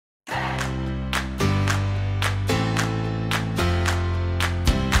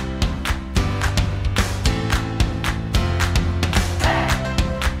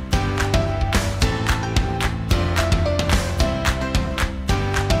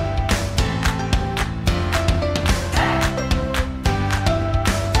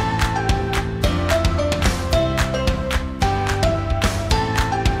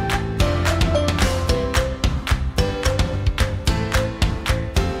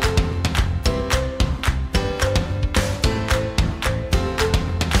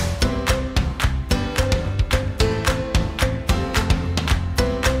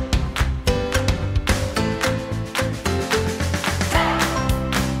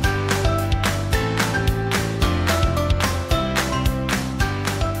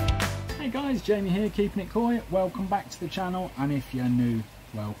Jamie here, keeping it coy. Welcome back to the channel, and if you're new,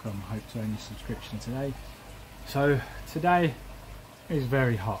 welcome. Hope to earn your subscription today. So today is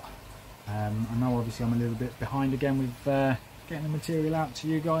very hot. I know obviously I'm a little bit behind again with getting the material out to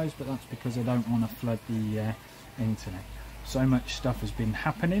you guys, but that's because I don't want to flood the internet. So much stuff has been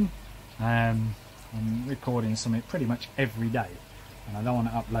happening. I'm recording something pretty much every day, and I don't want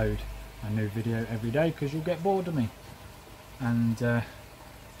to upload a new video every day because you'll get bored of me, and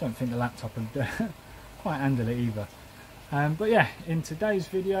don't think the laptop would quite handle it either. But yeah, in today's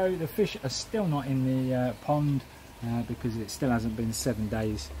video the fish are still not in the pond because it still hasn't been 7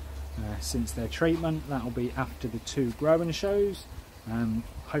 days since their treatment. That'll be after the 2 growing shows.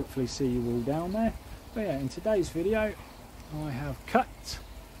 Hopefully see you all down there. But yeah, in today's video I have cut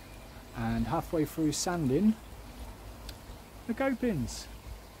and halfway through sanding the copings.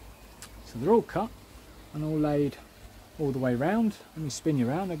 So they're all cut and all laid all the way round. Let me spin you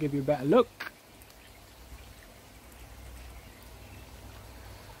around, I'll give you a better look.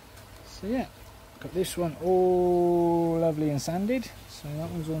 So yeah, got this one all lovely and sanded, so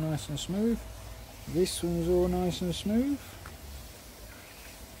that one's all nice and smooth. This one's all nice and smooth.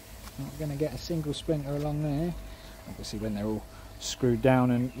 Not going to get a single splinter along there. Obviously when they're all screwed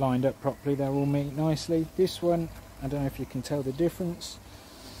down and lined up properly, they'll all meet nicely. This one, I don't know if you can tell the difference.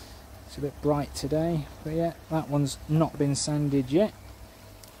 It's a bit bright today, but yeah, that one's not been sanded yet.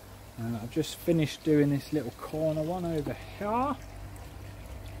 I've just finished doing this little corner one over here.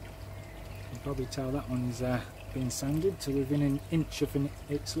 You can probably tell that one's been sanded to within an inch of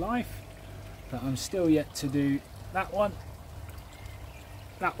its life, but I'm still yet to do that one,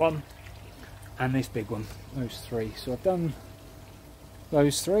 and this big one, those 3. So I've done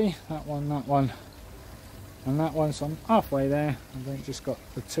those 3, that one, and that one, so I'm halfway there. I've then just got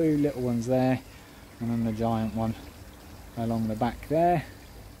the 2 little ones there, and then the giant one along the back there.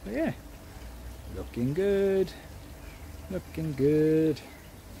 But yeah, looking good, looking good.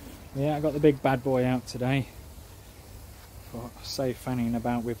 Yeah, I got the big bad boy out today for safe fanning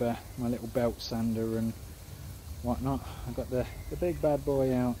about with my little belt sander and whatnot. I got the big bad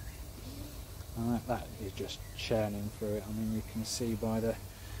boy out, and that is just churning through it. I mean, you can see by the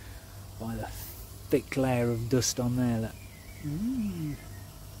thick layer of dust on there, that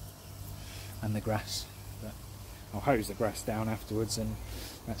and the grass. But I'll hose the grass down afterwards, and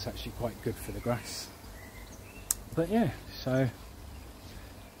that's actually quite good for the grass. But yeah, so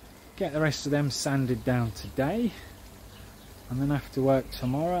get the rest of them sanded down today, and then after work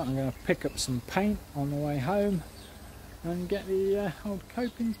tomorrow I'm going to pick up some paint on the way home and get the old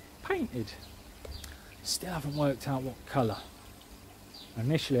copings painted. Still haven't worked out what colour.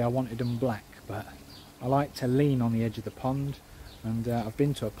 Initially I wanted them black, but I like to lean on the edge of the pond, and I've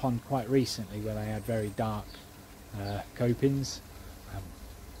been to a pond quite recently where they had very dark copings.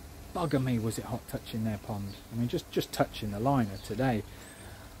 Bugger me, was it hot touching their pond. I mean, just touching the liner today,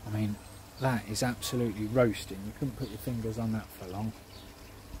 I mean, that is absolutely roasting. You couldn't put your fingers on that for long.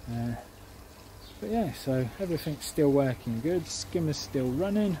 But yeah, so everything's still working good. Skimmer's still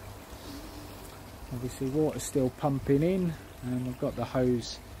running. Obviously water's still pumping in, and I've got the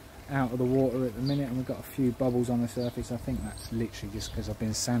hose out of the water at the minute, and we've got a few bubbles on the surface. I think that's literally just because I've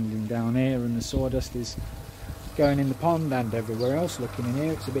been sanding down here and the sawdust is going in the pond and everywhere else. Looking in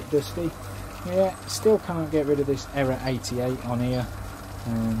here, it's a bit dusty. Yeah, still can't get rid of this error 88 on here.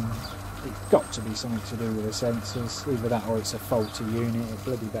 It's got to be something to do with the sensors, either that or it's a faulty unit. It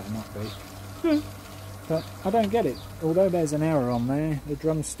bloody better not be. But I don't get it. Although there's an error on there, the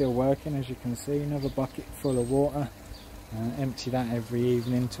drum's still working, as you can see. Another bucket full of water. Empty that every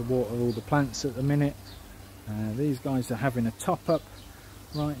evening to water all the plants at the minute. These guys are having a top up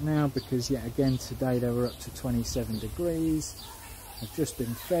right now because yet again today they were up to 27 degrees. They've just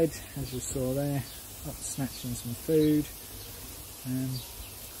been fed, as you saw there, up snatching some food.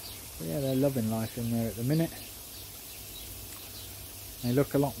 But yeah, they're loving life in there at the minute. They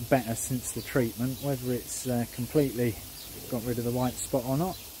look a lot better since the treatment. Whether it's completely got rid of the white spot or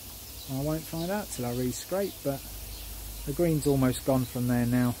not, I won't find out till I re-scrape, but the green's almost gone from there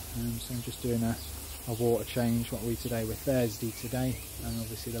now, so I'm just doing a water change. What are we today? We're Thursday today, and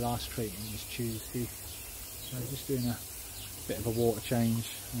obviously the last treatment was Tuesday, so I'm just doing a bit of a water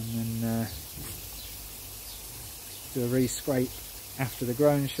change, and then do a re-scrape after the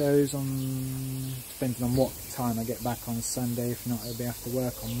growing shows, depending on what time I get back on Sunday. If not, it'll be after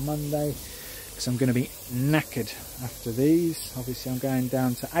work on Monday, because I'm going to be knackered after these. Obviously I'm going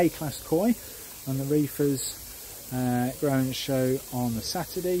down to A-class koi on the reefers growing show on the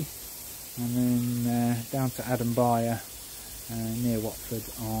Saturday, and then down to Adam Bayer near Watford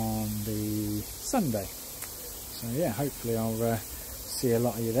on the Sunday. So yeah, hopefully I'll see a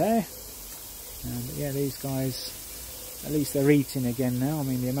lot of you there. But yeah, these guys, at least they're eating again now. I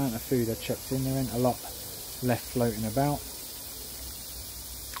mean, the amount of food I chucked in, there ain't a lot left floating about.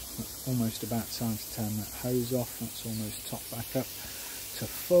 Almost about time to turn that hose off. That's almost topped back up to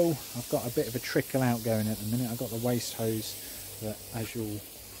full. I've got a bit of a trickle out going at the minute. I've got the waste hose that, as you'll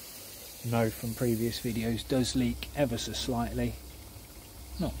know from previous videos, does leak ever so slightly.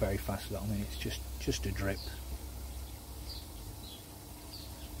 Not very fast though, I mean it's just a drip.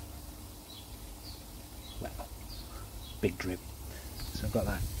 Well, big drip. So I've got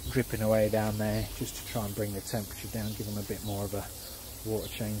that dripping away down there just to try and bring the temperature down, give them a bit more of a water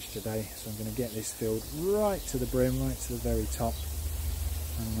change today. So I'm going to get this filled right to the brim, right to the very top,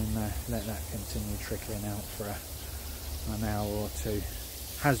 and then let that continue trickling out for an hour or two.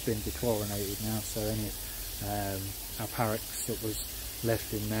 Has been dechlorinated now, so any apparex that was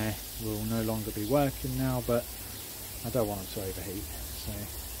left in there will no longer be working now, but I don't want them to overheat, so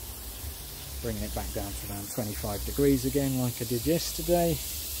bringing it back down to around 25 degrees again like I did yesterday.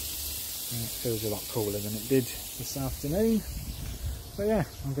 And it feels a lot cooler than it did this afternoon. But yeah,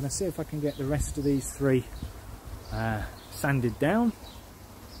 I'm going to see if I can get the rest of these three sanded down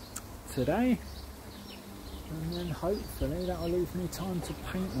today, and then hopefully that'll leave me time to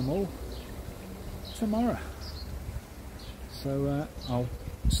paint them all tomorrow. So I'll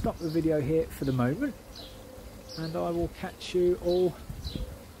stop the video here for the moment, and I will catch you all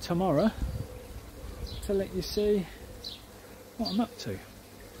tomorrow to let you see what I'm up to.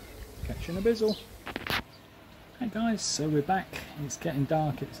 Catch you in a bizzle. Hey guys, so we're back. It's getting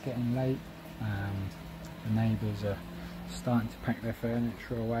dark, it's getting late. The neighbours are starting to pack their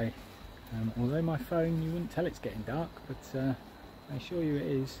furniture away. Although my phone, you wouldn't tell it's getting dark, but I assure you it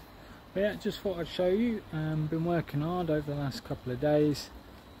is. But yeah, just thought I'd show you. Been working hard over the last couple of days,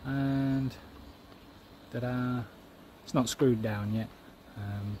 and ta-da! It's not screwed down yet.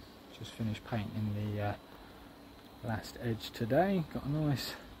 Just finished painting the last edge today. Got a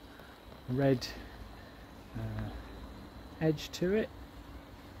nice red edge to it.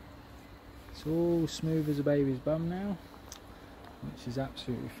 It's all smooth as a baby's bum now, which is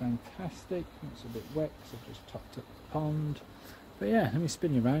absolutely fantastic. It's a bit wet because I've just topped up the pond. But yeah, let me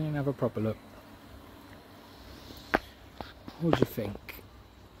spin you around and have a proper look. What do you think?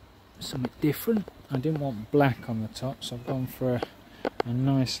 Something different. I didn't want black on the top, so I've gone for a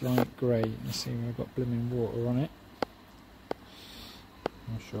nice light grey. You can see we've got blooming water on it.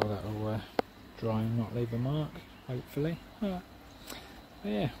 I'm sure that'll dry and not leave a mark, hopefully. But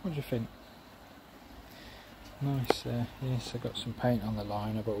yeah, what do you think? Nice. Yes, I've got some paint on the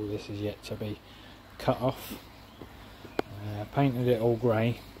liner, but all this is yet to be cut off. Painted it all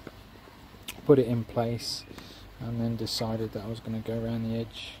grey, put it in place, and then decided that I was going to go around the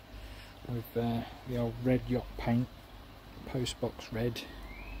edge with the old red yacht paint, postbox red.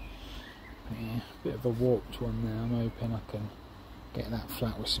 Yeah, bit of a warped one there. I'm hoping I can get that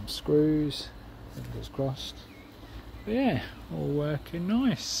flat with some screws, fingers crossed. But yeah, all working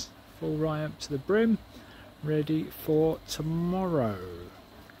nice, full right up to the brim, ready for tomorrow.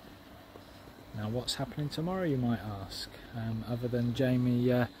 Now what's happening tomorrow, you might ask, other than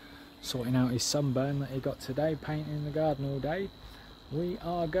Jamie sorting out his sunburn that he got today, painting in the garden all day. We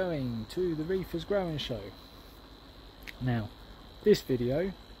are going to the Reefers Growing Show. Now this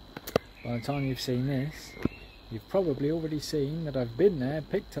video, by the time you've seen this, you've probably already seen that I've been there,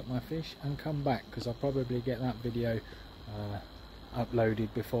 picked up my fish and come back, because I'll probably get that video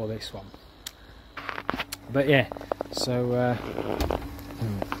uploaded before this one. But yeah, so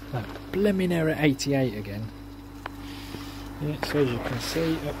that blimmin' error 88 again. Yeah, so as you can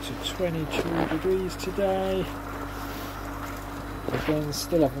see, up to 22 degrees today. Again,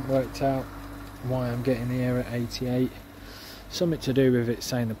 still haven't worked out why I'm getting the error 88. Something to do with it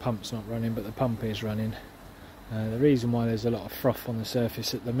saying the pump's not running, but the pump is running. The reason why there's a lot of froth on the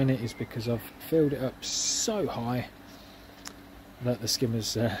surface at the minute is because I've filled it up so high that the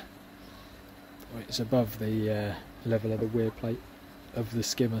skimmer's it's above the level of the weir plate of the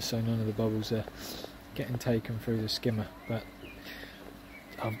skimmer, so none of the bubbles are getting taken through the skimmer. But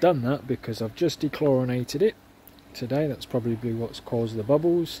I've done that because I've just dechlorinated it today. That's probably what's caused the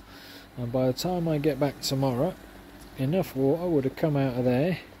bubbles, and by the time I get back tomorrow, enough water would have come out of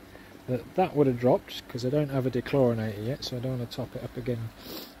there that would have dropped, because I don't have a dechlorinator yet, so I don't want to top it up again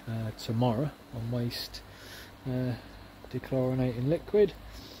tomorrow and waste dechlorinating liquid.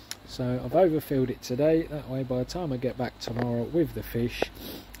 So I've overfilled it today, that way by the time I get back tomorrow with the fish,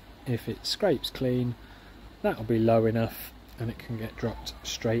 if it scrapes clean, that'll be low enough and it can get dropped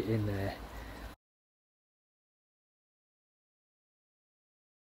straight in there.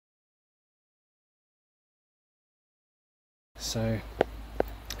 So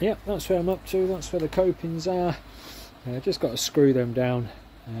yep, that's where I'm up to. That's where the copings are. Just got to screw them down,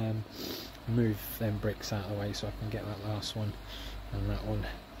 move them bricks out of the way so I can get that last one and that one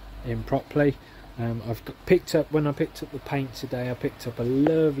in properly. Picked up, when I picked up the paint today, I picked up a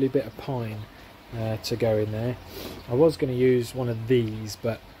lovely bit of pine to go in there. I was going to use one of these,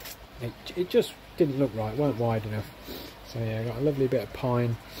 but it just didn't look right, weren't wide enough. So yeah, I got a lovely bit of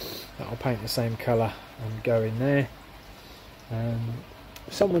pine that I'll paint the same colour and go in there.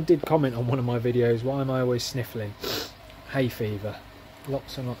 Someone did comment on one of my videos, why am I always sniffling? Hay fever,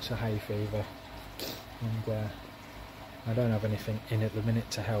 lots and lots of hay fever, and I don't have anything in at the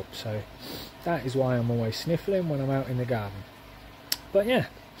minute to help, so that is why I'm always sniffling when I'm out in the garden. But yeah,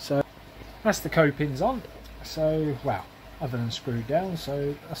 so that's the copings on. So, well, other than screwed down,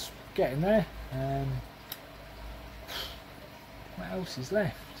 so that's getting there. What else is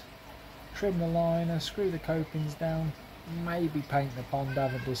left? Trim the liner, screw the copings down, maybe paint the pond,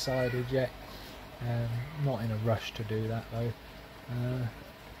 haven't decided yet. Not in a rush to do that though.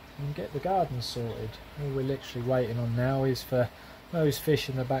 And get the garden sorted. All we're literally waiting on now is for those fish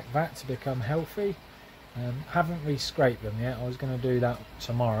in the back vat to become healthy. Haven't re-scraped them yet. I was going to do that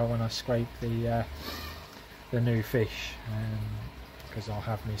tomorrow when I scrape the new fish, because I'll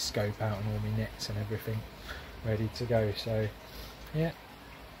have my scope out and all my nets and everything ready to go. So yeah,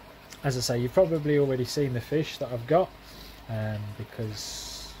 as I say, you've probably already seen the fish that I've got,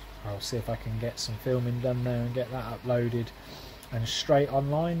 because I'll see if I can get some filming done there and get that uploaded and straight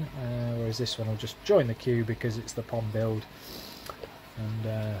online, whereas this one will just join the queue because it's the pond build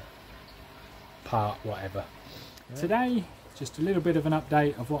and part whatever. Yeah. Today, just a little bit of an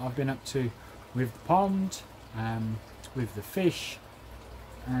update of what I've been up to with the pond, with the fish,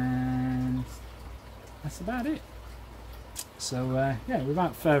 and that's about it. So yeah,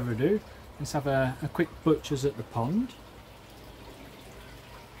 without further ado, let's have a quick butcher's at the pond.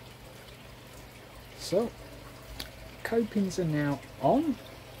 So copings are now on.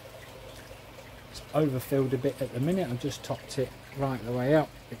 It's overfilled a bit at the minute. I've just topped it right the way up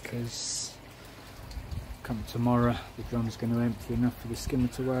because come tomorrow the drum's going to empty enough for the skimmer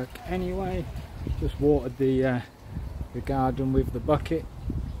to work anyway. Just watered the garden with the bucket,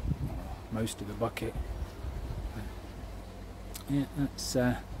 most of the bucket. Yeah, that's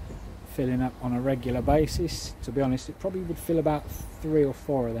filling up on a regular basis. To be honest, it probably would fill about 3 or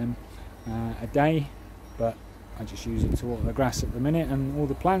 4 of them a day, but I just use it to water the grass at the minute and all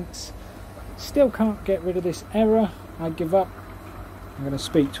the plants. Still can't get rid of this error. I give up. I'm going to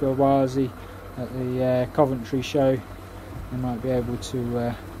speak to Oase at the Coventry show. They might be able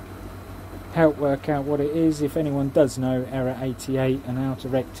to help work out what it is. If anyone does know error 88 and how to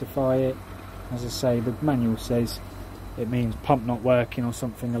rectify it, as I say, the manual says it means pump not working or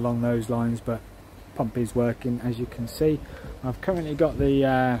something along those lines, but pump is working, as you can see. I've currently got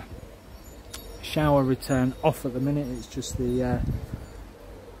the shower return off at the minute. It's just the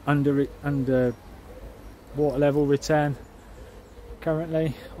under water level return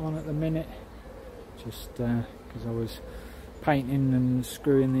currently on at the minute, just because I was painting and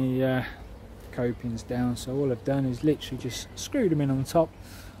screwing the copings down. So all I've done is literally just screwed them in on top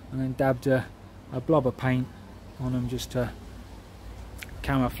and then dabbed a blob of paint on them just to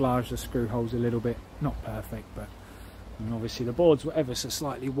camouflage the screw holes a little bit. Not perfect, but, and obviously the boards were ever so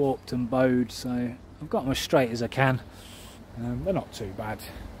slightly warped and bowed, so I've got them as straight as I can. They're not too bad.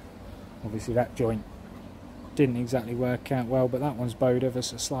 Obviously that joint didn't exactly work out well, but that one's bowed ever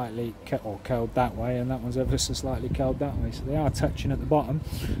so slightly, or curled that way, and that one's ever so slightly curled that way, so they are touching at the bottom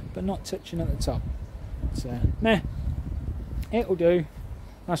but not touching at the top. So meh, it'll do.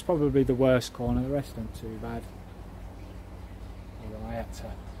 That's probably the worst corner, the rest aren't too bad. Although I had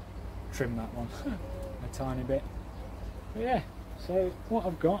to trim that one a tiny bit. But yeah, so what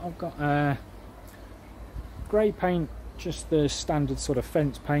I've got grey paint, just the standard sort of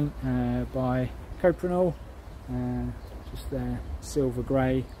fence paint by Copings, just their silver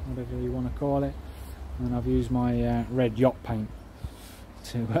grey, whatever you want to call it, and I've used my red yacht paint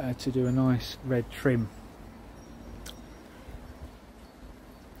to do a nice red trim.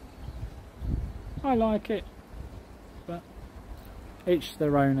 I like it, but each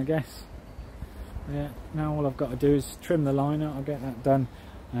their own, I guess. Yeah, now all I've got to do is trim the liner. I'll get that done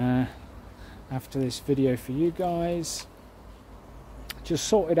after this video for you guys. Just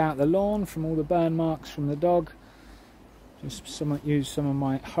sorted out the lawn from all the burn marks from the dog. Just used some of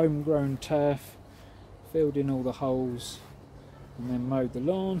my homegrown turf, filled in all the holes, and then mowed the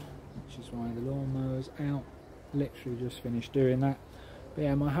lawn, which is why the lawnmower's out. Literally just finished doing that. But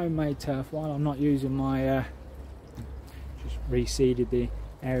yeah, my homemade turf, while I'm not using my just reseeded the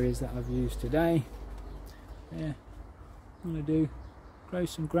areas that I've used today. Yeah, I'm going to do grow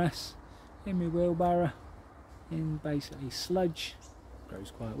some grass in my wheelbarrow, in basically sludge,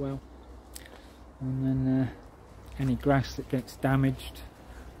 grows quite well. And then any grass that gets damaged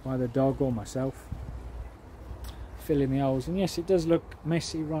by the dog or myself, fill in the holes. And yes, it does look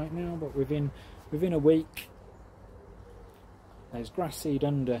messy right now, but within a week there's grass seed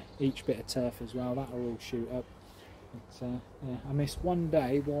under each bit of turf as well, that'll all shoot up. But, yeah, I missed one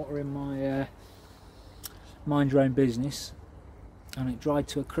day watering my mind your own business, and it dried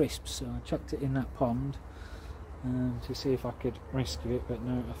to a crisp, so I chucked it in that pond to see if I could rescue it, but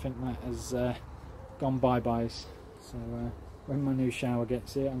no, I think that has gone bye-byes. So when my new shower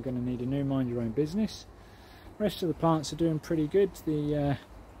gets here, I'm going to need a new mind your own business. The rest of the plants are doing pretty good. The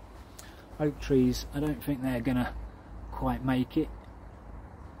oak trees, I don't think they're going to quite make it.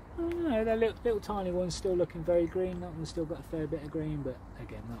 I don't know, they're little tiny ones, still looking very green. That one's still got a fair bit of green, but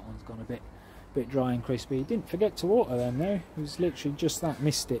again, that one's gone a bit dry and crispy. Didn't forget to water them though, it was literally just that,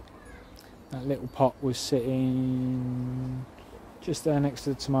 missed it. That little pot was sitting just there next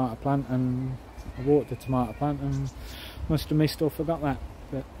to the tomato plant, and I watered the tomato plant and must have missed or forgot that.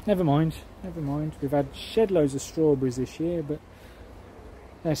 But never mind, never mind. We've had shed loads of strawberries this year, but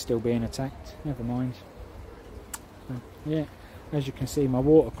they're still being attacked. Never mind. So, yeah, as you can see, my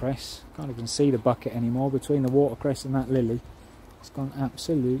watercress, can't even see the bucket anymore. Between the watercress and that lily, it's gone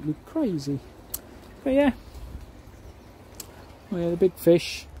absolutely crazy. But yeah, well, the big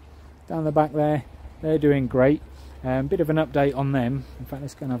fish down the back there, they're doing great. Bit of an update on them. In fact,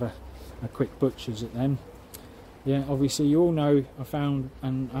 let's go and have a quick butcher's at them. Yeah, obviously you all know I found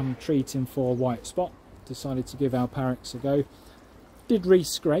and I'm treating for white spot. Decided to give Alparix a go. Did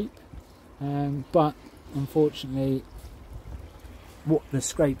re-scrape, but unfortunately what the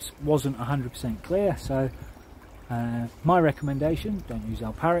scrapes wasn't 100% clear, so my recommendation, don't use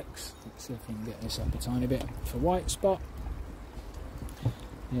Alparix. Let's see if we can get this up a tiny bit for white spot.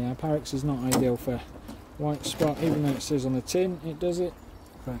 Yeah, Alparix is not ideal for white spot, even though it says on the tin it does it.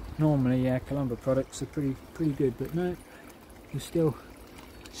 But normally, yeah, Columba products are pretty good, but no, there's still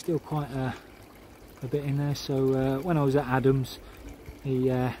quite a bit in there. So when I was at Adams, he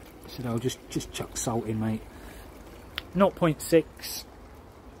said, "Oh, just chuck salt in, mate." 0.6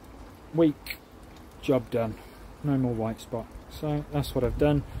 week, job done. No more white spot. So that's what I've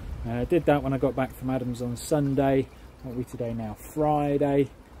done. Did that when I got back from Adams on Sunday. What are we today now? Friday.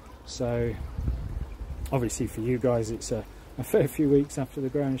 So obviously for you guys it's a fair few weeks after the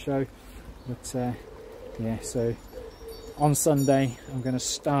growing show, but yeah, so on Sunday I'm going to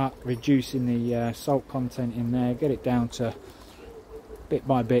start reducing the salt content in there, get it down to bit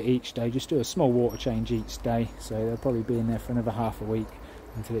by bit each day, just do a small water change each day, so they'll probably be in there for another half a week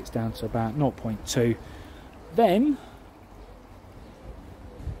until it's down to about 0.2. Then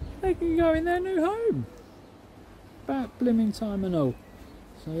they can go in their new home, about blimming time and all.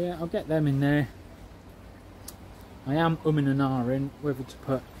 So yeah, I'll get them in there. I am umming and ahhing whether to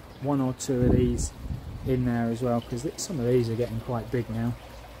put one or two of these in there as well, because some of these are getting quite big now.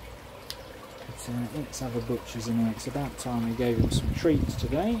 But let's have a butcher's in here. It's about time we gave them some treats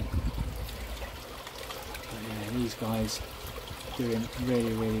today. But yeah, these guys are doing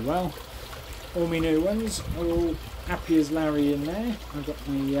really well. All my new ones are all happy as Larry in there. I've got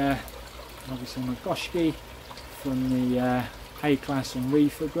my obviously my Goshki from the A-Class and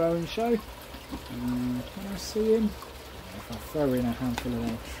Reefer growing show. Can I see him? If I throw in a handful of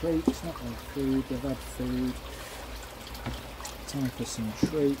their treats, not their food, they've had food. Time for some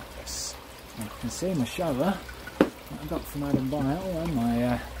treats. I can see my shower that I got from Adam Bonnell and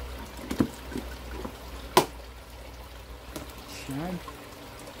my shag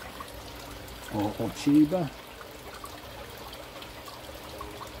or chiba,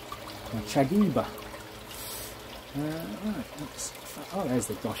 my chagiba. Right, oh, there's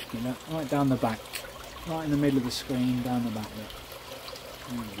the Goshki, look, right down the back, right in the middle of the screen, down the back there.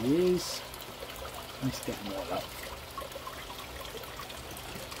 There he is. Let's get more luck.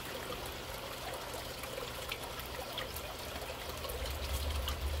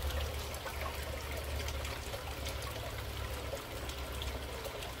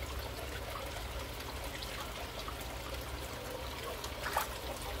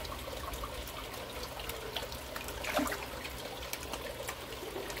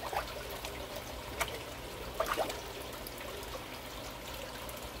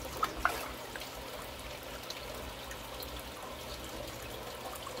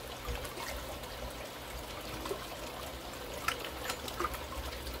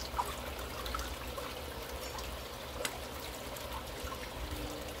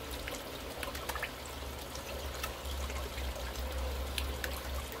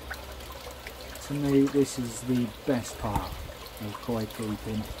 To me, this is the best part of koi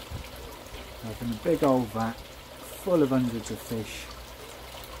keeping. Having a big old vat full of hundreds of fish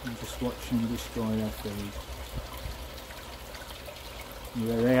and just watching them destroy their food.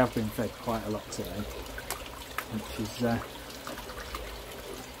 Yeah, they have been fed quite a lot today, which is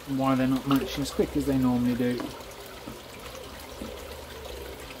why they're not munching as quick as they normally do.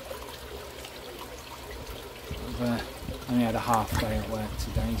 I've only had a half day at work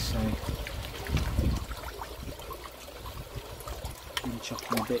today, so been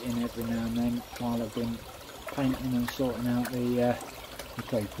chopping a bit in every now and then while I've been painting and sorting out the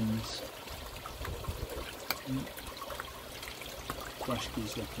copings.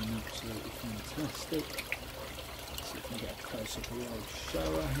 Brushkey's looking absolutely fantastic. See if we can get a close up of the old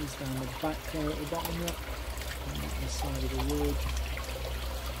shower. He's down the back there at the bottom there, on the side of the wood.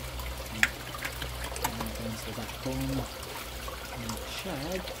 And down to the back corner. And the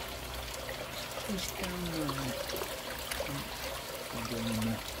shag just down there. I'm doing in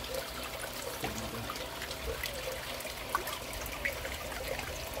there.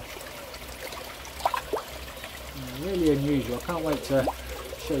 Really unusual. I can't wait to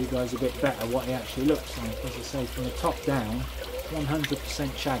show you guys a bit better what he actually looks like. As I say, from the top down,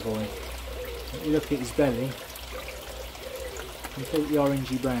 100% shag oil. If you look at his belly, completely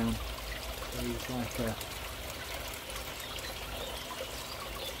orangey brown. So he's like a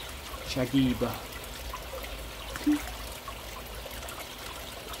shagiba.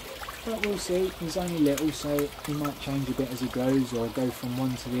 But we'll see. He's only little, so he might change a bit as he grows, or go from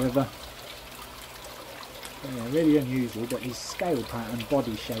one to the other. Yeah, really unusual, but his scale pattern,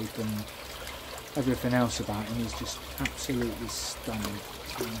 body shape and everything else about him is just absolutely stunning.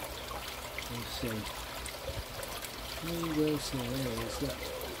 So we'll see. We will see. There he is, look.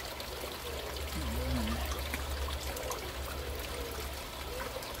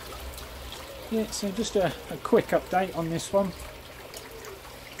 Yeah, so just a quick update on this one.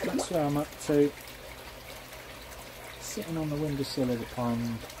 That's where I'm up to. Sitting on the windowsill of the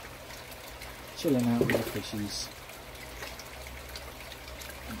pond, chilling out with the fishies.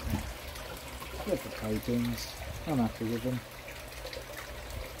 Love the copings, I'm happy with them.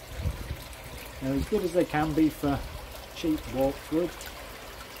 They're as good as they can be for cheap walkwood.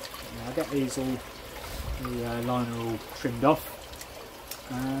 I'll get these all, the liner all trimmed off,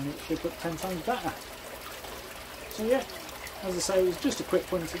 and it should look 10 times better. So yeah, as I say, it was just a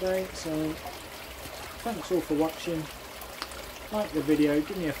quick one today, so thanks all for watching. Like the video,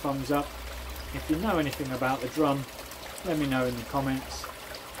 give me a thumbs up. If you know anything about the drum, let me know in the comments,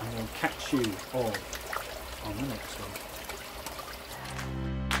 and we'll catch you all on the next one.